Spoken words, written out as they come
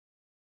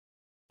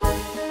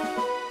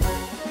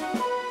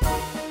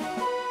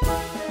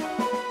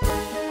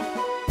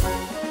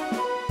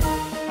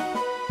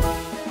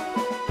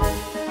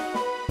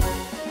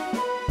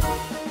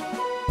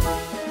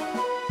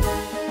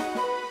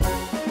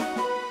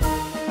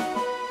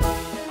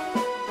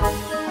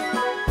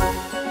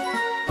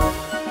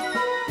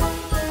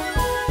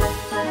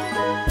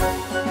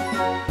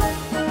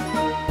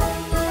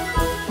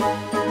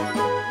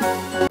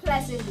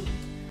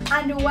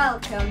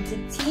welcome to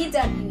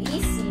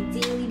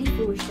TWEC Daily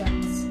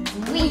Devotions.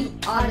 We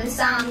are the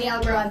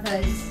Samuel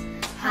brothers.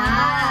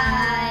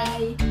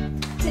 Hi!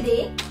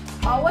 Today,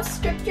 our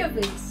scripture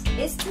verse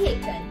is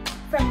taken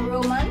from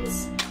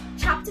Romans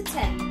chapter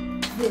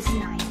 10, verse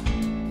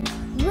 9.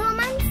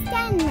 Romans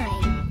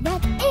 10:9,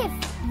 that if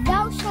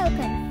thou shalt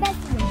confess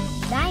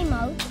with thy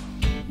mouth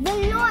the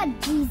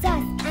Lord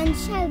Jesus, and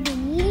shalt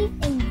believe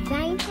in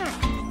thine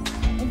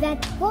heart that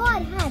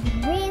God hath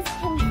raised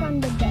him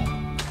from the dead,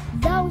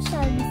 thou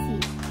shalt be saved.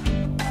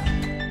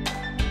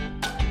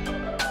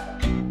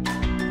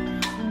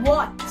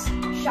 What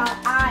shall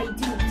I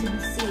do to be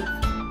saved?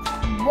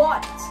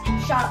 What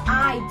shall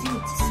I do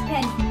to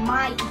spend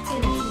my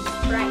eternity with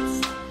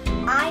Christ?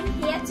 I'm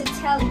here to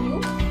tell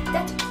you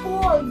that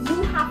all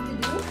you have to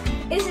do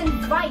is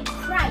invite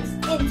Christ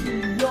into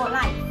your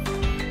life.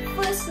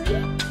 Firstly,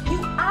 you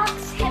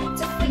ask him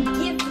to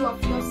forgive you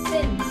of your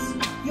sins,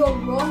 your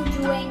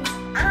wrongdoings,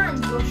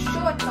 and your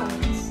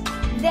shortcomings.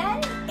 Then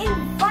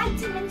invite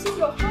him into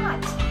your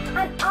heart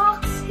and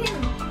ask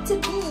him to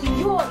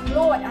be your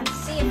Lord and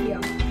Savior.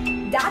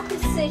 That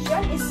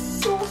decision is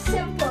so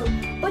simple,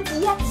 but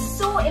yet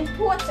so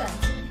important.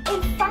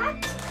 In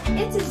fact,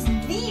 it is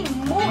the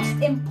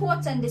most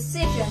important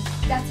decision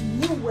that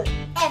you will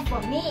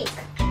ever make.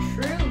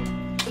 True,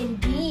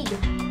 indeed.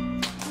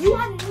 You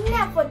are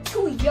never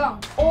too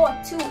young or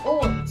too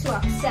old to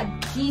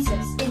accept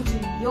Jesus into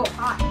your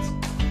heart.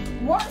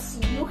 Once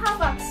you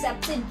have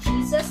accepted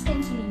Jesus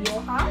into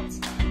your heart,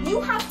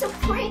 you have to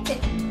pray to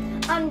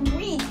him and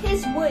read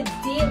his word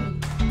daily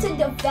to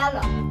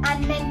develop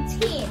and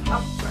maintain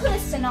a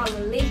personal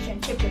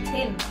relationship with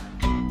him.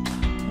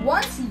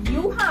 Once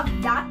you have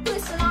that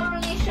personal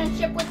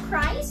relationship with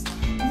Christ,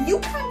 you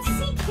can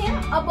seek him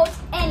about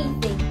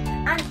anything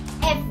and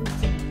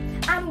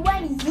everything. And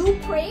when you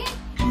pray,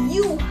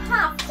 you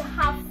have to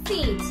have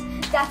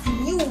faith that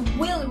you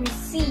will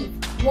receive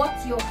what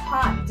your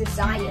heart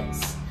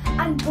desires.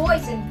 And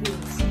boys and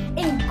girls,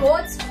 in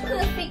God's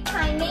perfect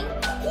timing,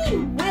 he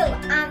will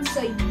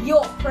answer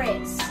your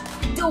prayers.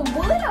 The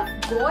word of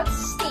God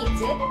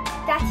stated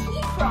that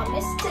he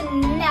promised to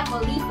never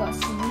leave us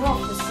nor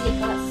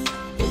forsake us.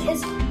 He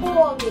is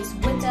always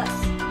with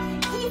us.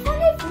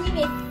 Even if we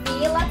may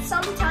fail at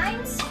some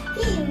times,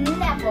 he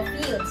never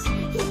fails.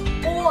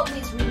 He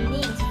always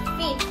remains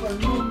faithful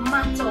no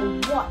matter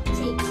what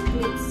takes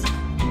place.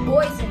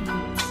 Boys and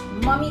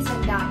girls, mummies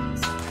and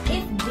daddies,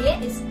 if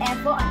there is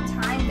ever a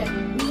time that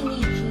we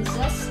need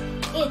Jesus,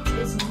 it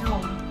is now.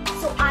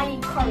 So I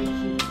encourage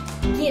you,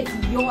 give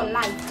your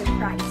life to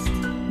Christ.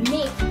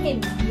 Make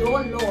him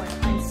your Lord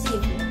and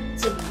Savior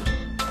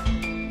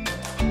today.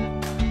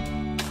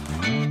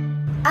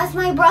 As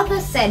my brother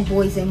said,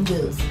 boys and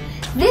girls,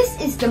 this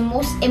is the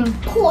most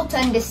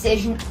important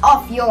decision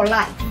of your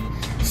life.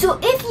 So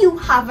if you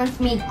haven't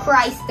made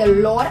Christ the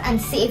Lord and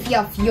Savior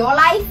of your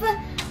life,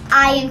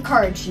 I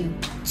encourage you,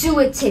 do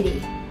it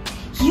today.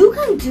 You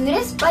can do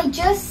this by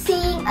just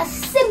saying a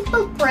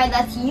simple prayer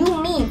that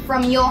you mean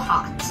from your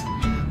heart.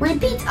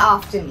 Repeat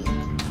after me.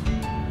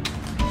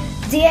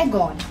 Dear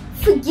God,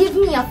 forgive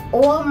me of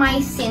all my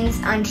sins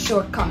and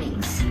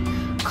shortcomings.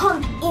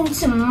 Come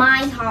into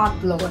my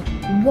heart, Lord.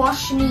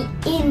 Wash me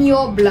in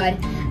your blood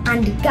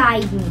and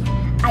guide me.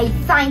 I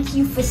thank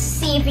you for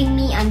saving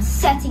me and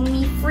setting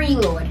me free,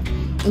 Lord.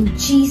 In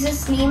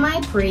Jesus' name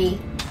I pray.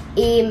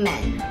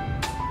 Amen.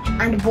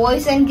 And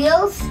boys and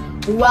girls,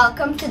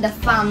 welcome to the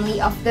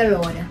family of the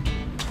Lord.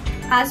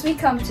 As we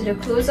come to the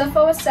close of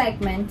our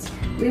segment,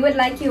 we would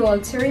like you all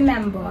to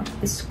remember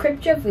the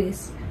scripture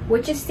verse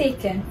which is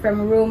taken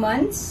from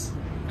Romans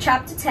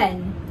chapter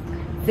 10,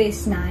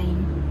 verse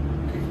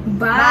 9.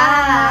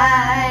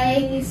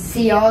 Bye!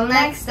 See you all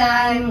next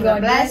time.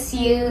 God bless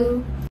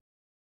you.